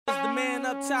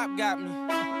up top got me.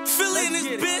 Philly in this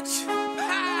bitch.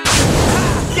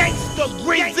 Gangsta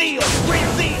Brazil.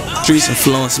 Streets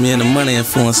influence me and the money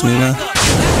influence me, man.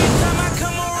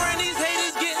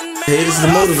 Haters the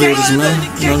motivators,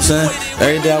 man. You know what I'm saying?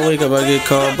 Every day I wake up, I get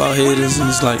called about haters, and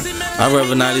it's like, I'd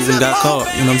rather not even got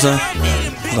caught. You know what I'm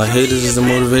saying? Like, haters is the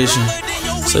motivation.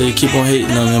 So you keep on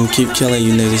hating on me, I'm gonna keep killing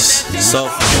you niggas.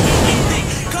 Soft.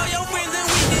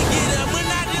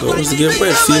 Goal is to get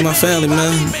rich, feed my family,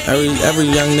 man. Every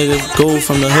young nigga goal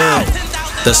from the hood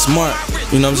that's smart,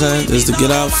 you know what I'm saying, is to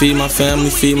get out, feed my family,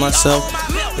 feed myself,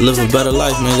 live a better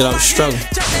life, man. Get out of struggle.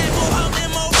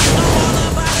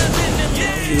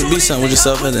 You can be something with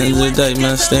yourself at the end of the day,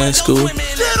 man. Stay in school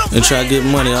and try to get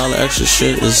money. All the extra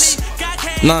shit is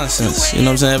nonsense, you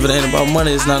know what I'm saying? If it ain't about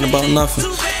money, it's not about nothing.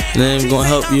 It ain't gonna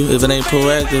help you. If it ain't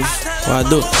proactive, why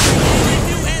do it?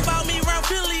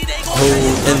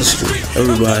 Whole industry,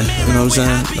 everybody, you know what I'm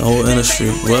saying? The whole industry.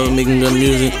 Whoever making good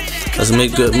music, let's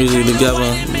make good music together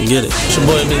and get it. It's your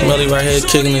boy Meek right here,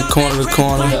 kicking it corner to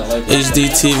corner. HD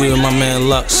TV with my man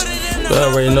Lux. You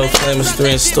already know Famous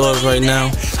 3 in stores right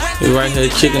now. We right here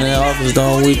kicking in the office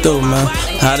doing what we do, man.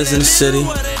 Hottest in the city.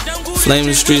 Flaming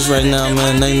the streets right now,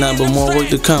 man. Ain't nothing but more work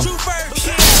to come.